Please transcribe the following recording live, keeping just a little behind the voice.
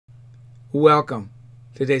Welcome.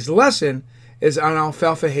 Today's lesson is on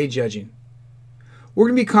alfalfa hay judging. We're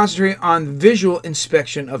going to be concentrating on visual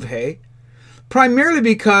inspection of hay, primarily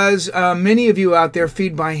because many of you out there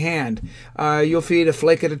feed by hand. You'll feed a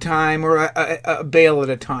flake at a time or a bale at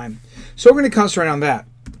a time. So we're going to concentrate on that.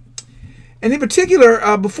 And in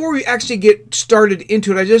particular, before we actually get started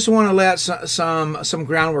into it, I just want to lay out some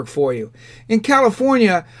groundwork for you. In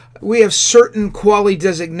California, we have certain quality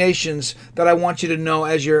designations that I want you to know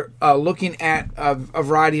as you're looking at a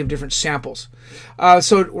variety of different samples.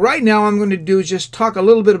 So right now I'm going to do is just talk a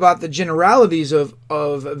little bit about the generalities of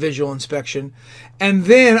visual inspection, and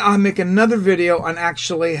then I'll make another video on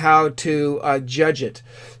actually how to judge it.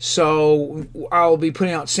 So I'll be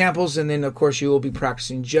putting out samples, and then of course you will be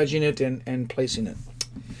practicing judging it and placing it.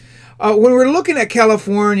 When we're looking at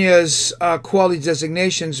California's quality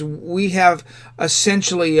designations, we have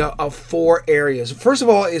essentially four areas. First of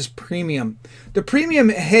all is premium. The premium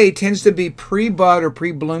hay tends to be pre-bud or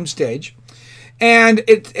pre-bloom stage, and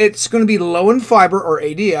it's going to be low in fiber, or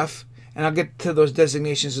ADF, and I'll get to those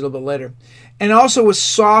designations a little bit later, and also with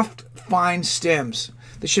soft, fine stems.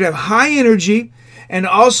 They should have high energy and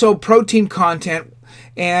also protein content,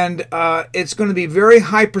 and it's going to be very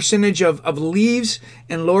high percentage of leaves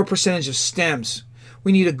and lower percentage of stems.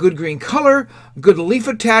 We need a good green color, good leaf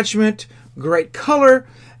attachment, great color,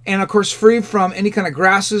 and of course free from any kind of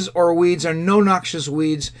grasses or weeds, or no noxious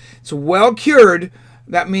weeds. It's well cured.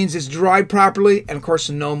 That means it's dried properly, and of course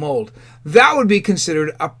no mold. That would be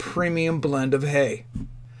considered a premium blend of hay.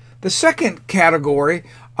 The second category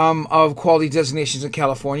of quality designations in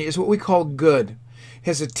California is what we call good. It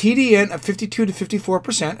has a TDN of 52 to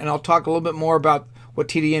 54%, and I'll talk a little bit more about what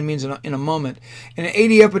TDN means in a moment, and an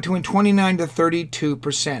ADF between 29 to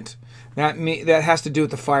 32%. That has to do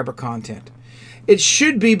with the fiber content. It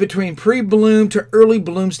should be between pre-bloom to early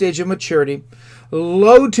bloom stage of maturity,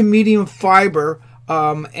 low to medium fiber,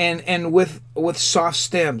 and with soft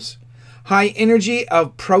stems, high energy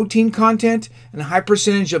of protein content, and a high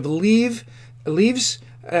percentage of leaves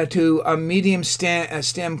to a medium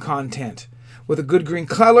stem content, with a good green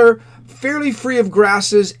color, fairly free of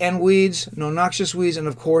grasses and weeds, no noxious weeds, and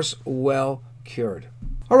of course well cured.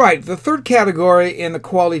 All right, the third category in the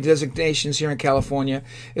quality designations here in California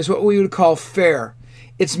is what we would call fair.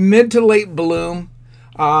 It's mid to late bloom.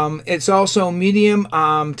 It's also medium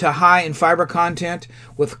to high in fiber content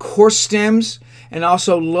with coarse stems, and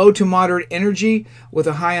also low to moderate energy with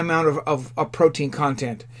a high amount of protein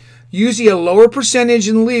content. Usually a lower percentage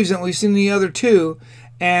in leaves than we've seen in the other two,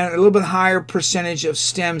 and a little bit higher percentage of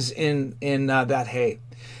stems in that hay.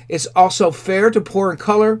 It's also fair to poor in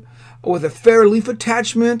color, with a fair leaf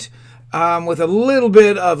attachment, with a little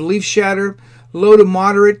bit of leaf shatter, low to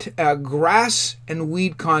moderate grass and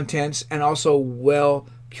weed contents, and also well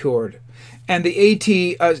cured. And the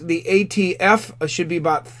ATF should be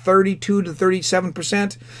about 32 to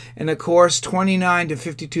 37%, and of course 29 to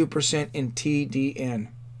 52% in TDN.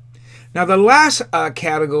 Now the last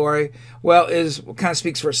category, well, kind of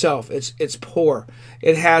speaks for itself. It's poor.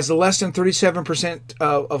 It has less than 37%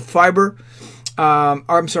 of fiber.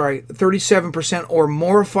 I'm sorry, 37% or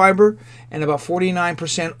more fiber, and about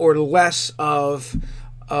 49% or less of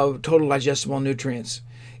total digestible nutrients.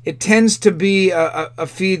 It tends to be a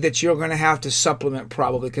feed that you're going to have to supplement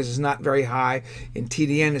probably, because it's not very high in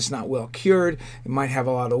TDN. It's not well cured. It might have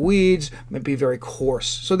a lot of weeds. It might be very coarse.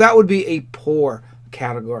 So that would be a poor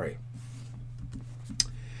category.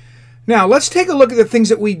 Now let's take a look at the things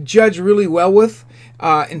that we judge really well with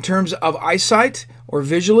in terms of eyesight or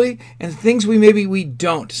visually, and things maybe we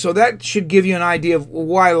don't. So that should give you an idea of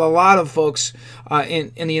why a lot of folks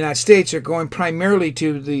in the United States are going primarily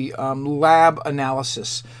to the lab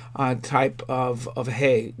analysis type of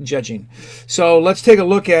hay judging. So let's take a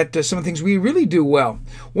look at some of the things we really do well.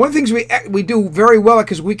 One of the things we do very well,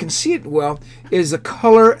 because we can see it well, is the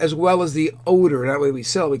color as well as the odor. That way we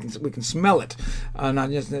can smell it, not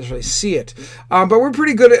just necessarily see it. But we're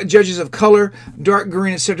pretty good at judges of color, dark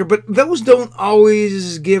green, etc. But those don't always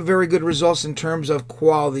give very good results in terms of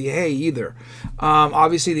quality hay either.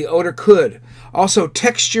 Obviously the odor could. Also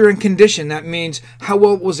texture and condition. That means how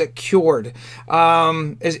well was it cured? Are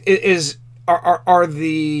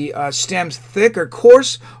the stems thick or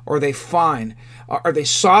coarse, or are they fine? Are they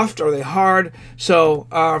soft? Or are they hard? So,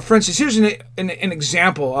 for instance, here's an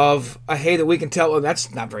example of a hay that we can tell, oh,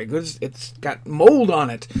 that's not very good. It's got mold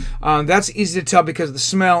on it. That's easy to tell because of the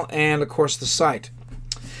smell and, of course, the sight.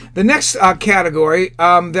 The next category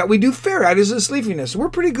that we do fair at is the sleepiness. We're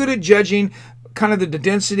pretty good at judging kind of the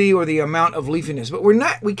density or the amount of leafiness, but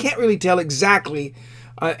we can't really tell exactly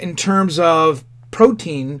in terms of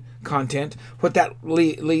protein content, what that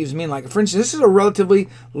leaves mean. Like, for instance, this is a relatively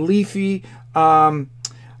leafy bale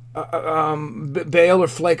or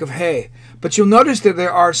flake of hay. But you'll notice that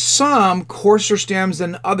there are some coarser stems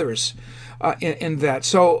than others in that.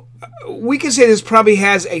 So we can say this probably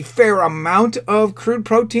has a fair amount of crude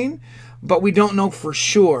protein, but we don't know for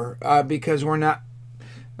sure because we're not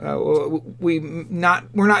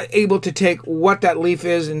able to take what that leaf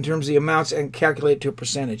is in terms of the amounts and calculate it to a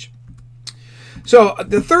percentage. So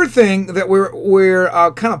the third thing that we're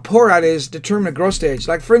kind of poor at is determinate growth stage.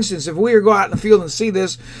 Like, for instance, if we go out in the field and see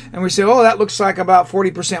this and we say, oh, that looks like about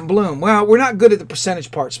 40% bloom. Well, we're not good at the percentage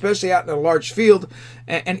part, especially out in a large field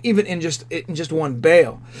and even in just one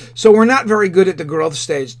bale. So we're not very good at the growth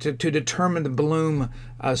stage to determine the bloom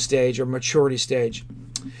stage or maturity stage.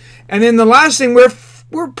 And then the last thing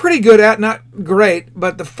we're pretty good at, not great,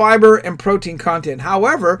 but the fiber and protein content.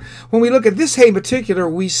 However, when we look at this hay in particular,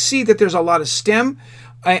 we see that there's a lot of stem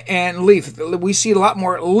and leaf. We see a lot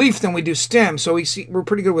more leaf than we do stem, so we're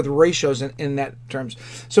pretty good with ratios in that terms.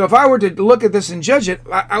 So if I were to look at this and judge it,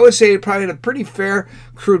 I would say it probably had a pretty fair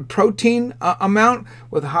crude protein amount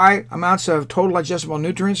with high amounts of total digestible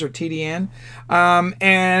nutrients, or TDN,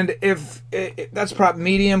 and if that's probably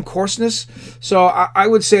medium coarseness. So I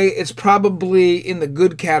would say it's probably in the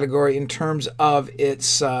good category in terms of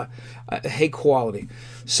its hay quality.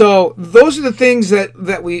 So those are the things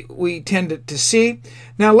that we tend to see.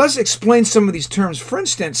 Now let's explain some of these terms. For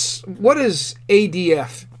instance, what is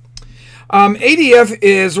ADF? ADF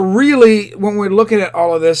is really, when we're looking at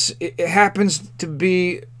all of this, it happens to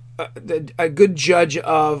be a good judge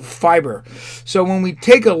of fiber. So when we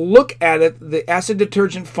take a look at it, the acid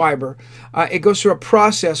detergent fiber, it goes through a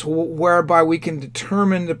process whereby we can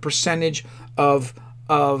determine the percentage of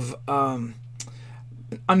a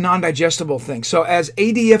non-digestible thing. So as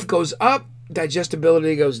ADF goes up,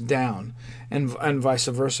 digestibility goes down, and vice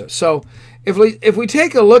versa. So if we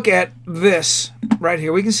take a look at this right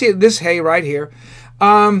here, we can see this hay right here.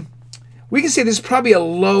 We can say this is probably a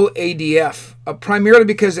low ADF, primarily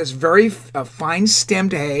because it's very fine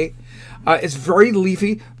stemmed hay. It's very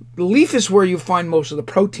leafy. Leaf is where you find most of the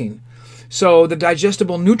protein. So the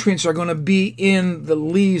digestible nutrients are going to be in the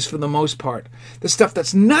leaves for the most part. The stuff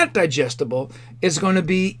that's not digestible is going to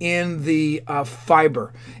be in the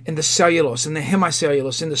fiber, in the cellulose, in the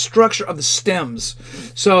hemicellulose, in the structure of the stems.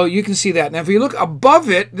 So you can see that. Now if you look above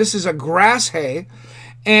it, this is a grass hay.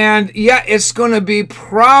 And yeah, it's going to be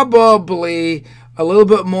probably a little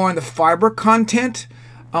bit more in the fiber content,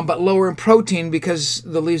 but lower in protein because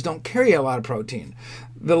the leaves don't carry a lot of protein.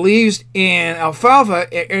 The leaves in alfalfa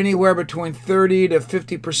are anywhere between 30 to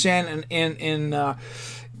 50%, and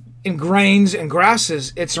in grains and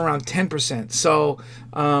grasses, it's around 10%. So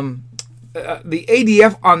the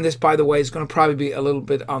ADF on this, by the way, is going to probably be a little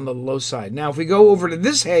bit on the low side. Now, if we go over to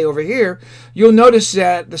this hay over here, you'll notice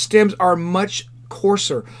that the stems are much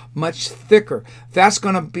coarser, much thicker. That's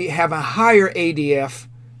going to have a higher ADF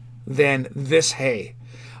than this hay.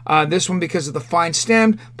 This one, because of the fine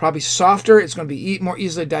stem, probably softer. It's going to be more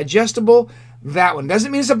easily digestible. That one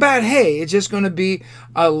doesn't mean it's a bad hay. It's just going to be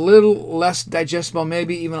a little less digestible,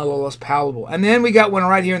 maybe even a little less palatable. And then we got one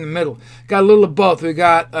right here in the middle. Got a little of both. We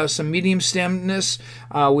got some medium stemness.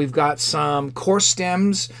 We've got some coarse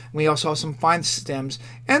stems. We also have some fine stems.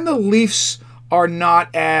 And the leaves are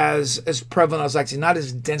not as prevalent as I like to say, not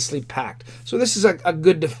as densely packed. So this is a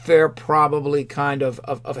good to fair, probably kind of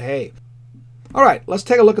hay. All right, let's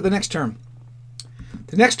take a look at the next term.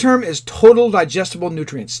 The next term is total digestible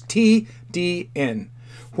nutrients, TDN.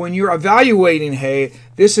 When you're evaluating hay,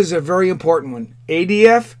 this is a very important one.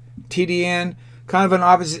 ADF, TDN, kind of on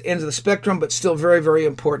opposite ends of the spectrum, but still very, very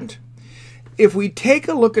important. If we take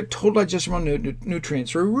a look at total digestible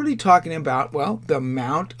nutrients, we're really talking about, well, the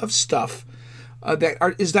amount of stuff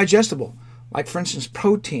that is digestible. Like, for instance,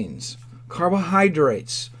 proteins,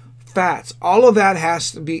 carbohydrates, fats. All of that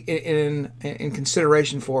has to be in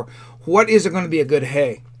consideration for what is going to be a good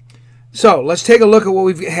hay. So let's take a look at what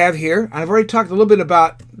we have here. I've already talked a little bit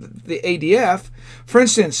about the ADF. For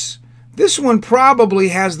instance, this one probably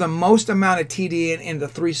has the most amount of TDN in the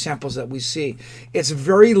three samples that we see. It's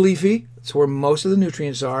very leafy. It's where most of the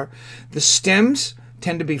nutrients are. The stems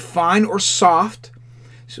tend to be fine or soft.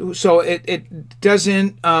 So it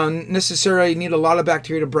doesn't necessarily need a lot of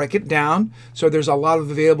bacteria to break it down. So there's a lot of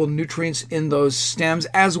available nutrients in those stems,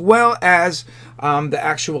 as well as the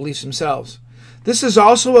actual leaves themselves. This is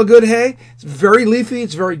also a good hay. It's very leafy.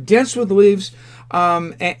 It's very dense with leaves.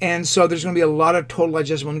 And so there's going to be a lot of total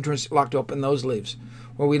digestible nutrients locked up in those leaves.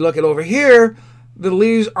 When we look at over here, the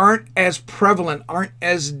leaves aren't as prevalent, aren't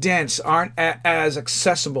as dense, aren't as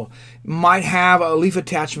accessible. Might have a leaf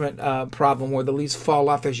attachment problem where the leaves fall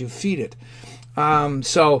off as you feed it.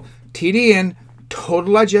 So TDN,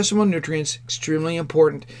 total digestible nutrients, extremely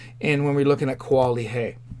important when we're looking at quality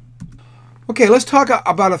hay. Okay, let's talk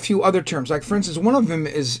about a few other terms. Like, for instance, one of them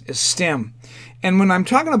is stem. And when I'm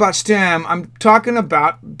talking about stem, I'm talking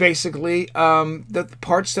about basically the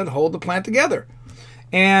parts that hold the plant together.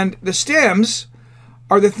 And the stems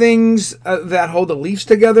are the things that hold the leaves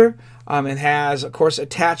together. It has, of course,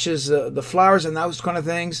 attaches the flowers and those kind of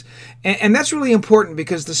things. And that's really important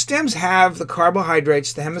because the stems have the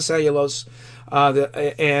carbohydrates, the hemicellulose,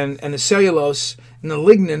 and the cellulose and the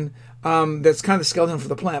lignin. That's kind of the skeleton for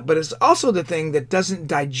the plant, but it's also the thing that doesn't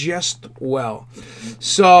digest well.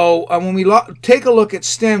 So when we take a look at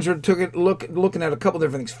stems, we're looking at a couple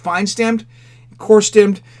different things: fine-stemmed,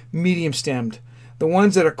 coarse-stemmed, medium-stemmed. The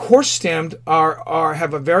ones that are coarse-stemmed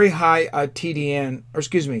have a very high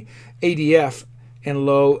ADF and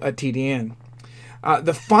low TDN.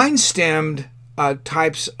 The fine-stemmed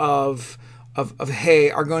types of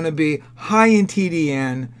hay are going to be high in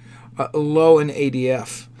TDN, low in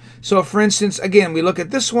ADF. So, for instance, again, we look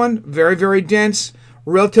at this one, very, very dense,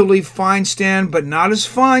 relatively fine-stemmed, but not as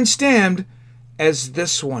fine-stemmed as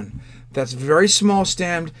this one. That's very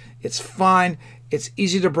small-stemmed, it's fine, it's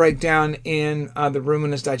easy to break down in the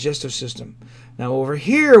ruminant's digestive system. Now, over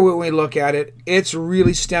here, when we look at it, it's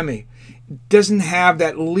really stemmy. It doesn't have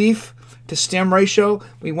that leaf-to-stem ratio.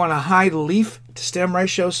 We want a high leaf-to-stem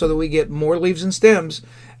ratio so that we get more leaves and stems,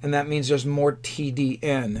 and that means there's more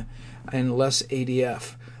TDN and less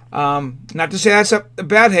ADF. Not to say that's a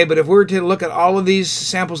bad hay, but if we were to look at all of these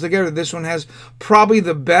samples together, this one has probably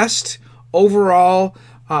the best overall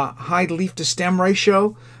high leaf to stem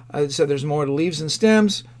ratio. So there's more leaves than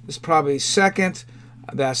stems. This is probably second,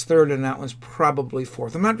 that's third, and that one's probably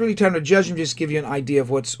fourth. I'm not really trying to judge them, just give you an idea of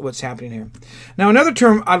what's happening here. Now, another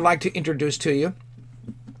term I'd like to introduce to you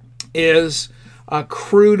is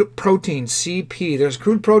crude protein, CP. There's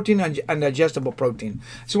crude protein and digestible protein.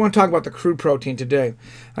 So I want to talk about the crude protein today.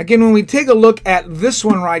 Again, when we take a look at this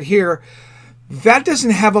one right here, that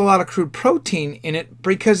doesn't have a lot of crude protein in it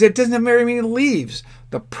because it doesn't have very many leaves.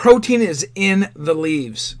 The protein is in the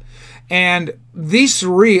leaves. And these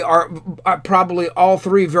three are probably all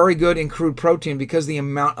three very good in crude protein because of the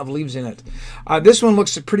amount of leaves in it. This one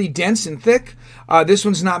looks pretty dense and thick. This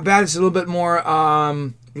one's not bad. It's a little bit more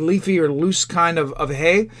leafy or loose kind of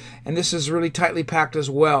hay, and this is really tightly packed as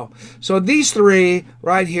well. So these three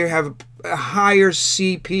right here have a higher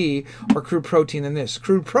CP or crude protein than this.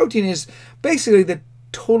 Crude protein is basically the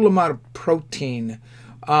total amount of protein,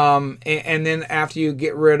 and then after you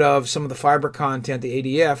get rid of some of the fiber content, the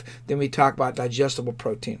ADF, then we talk about digestible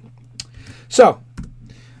protein. So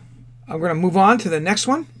I'm going to move on to the next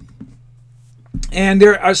one. And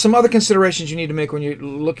there are some other considerations you need to make when you're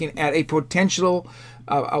looking at a potentially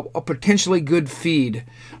good feed.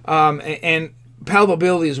 And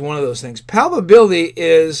palpability is one of those things. Palpability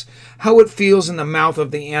is how it feels in the mouth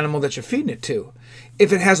of the animal that you're feeding it to.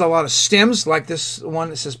 If it has a lot of stems, like this one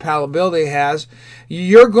that says palpability has,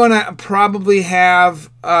 you're going to probably have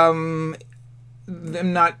them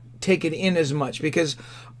not take it in as much because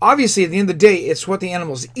obviously, at the end of the day, it's what the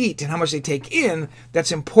animals eat and how much they take in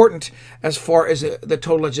that's important as far as the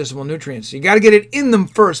total digestible nutrients. You got to get it in them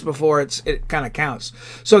first before it kind of counts.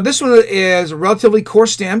 So this one is relatively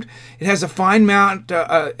coarse-stemmed. It has a fine amount,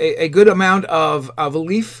 a good amount of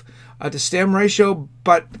leaf to stem ratio,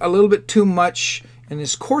 but a little bit too much in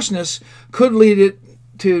this coarseness could lead it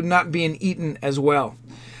to not being eaten as well.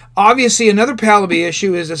 Obviously, another palpability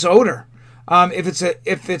issue is its odor.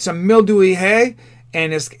 If it's a mildewy hay,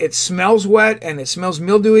 and it smells wet and it smells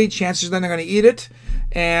mildewy, chances then they're going to eat it.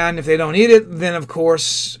 And if they don't eat it, then of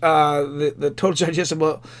course the total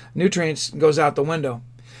digestible nutrients goes out the window.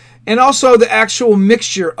 And also the actual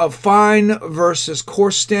mixture of fine versus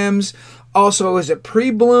coarse stems. Also, is it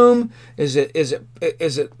pre-bloom? Is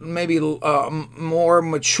it maybe more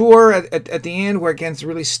mature at the end where it gets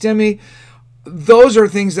really stemmy? Those are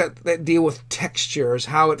things that deal with textures,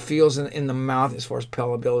 how it feels in the mouth as far as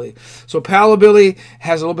palpability. So palpability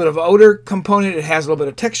has a little bit of odor component, it has a little bit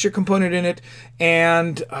of texture component in it,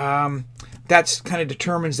 and that's kind of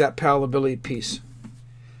determines that palpability piece.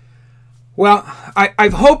 Well, I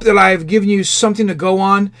hope that I've given you something to go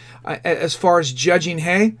on as far as judging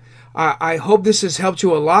hay. I hope this has helped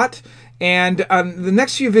you a lot. And the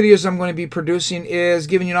next few videos I'm going to be producing is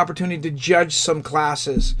giving you an opportunity to judge some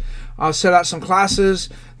classes. I'll set out some classes,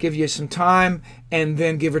 give you some time, and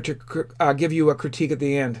then give you a critique at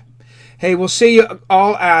the end. Hey, we'll see you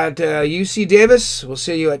all at UC Davis. We'll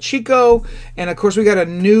see you at Chico. And, of course, we got a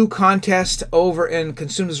new contest over in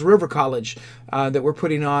Cosumnes River College that we're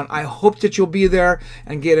putting on. I hope that you'll be there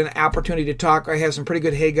and get an opportunity to talk. I have some pretty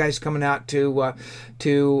good hay guys coming out to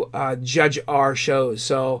judge our shows.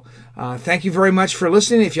 So thank you very much for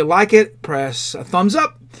listening. If you like it, press a thumbs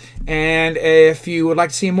up. And if you would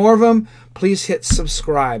like to see more of them, please hit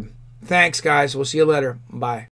subscribe. Thanks, guys. We'll see you later. Bye.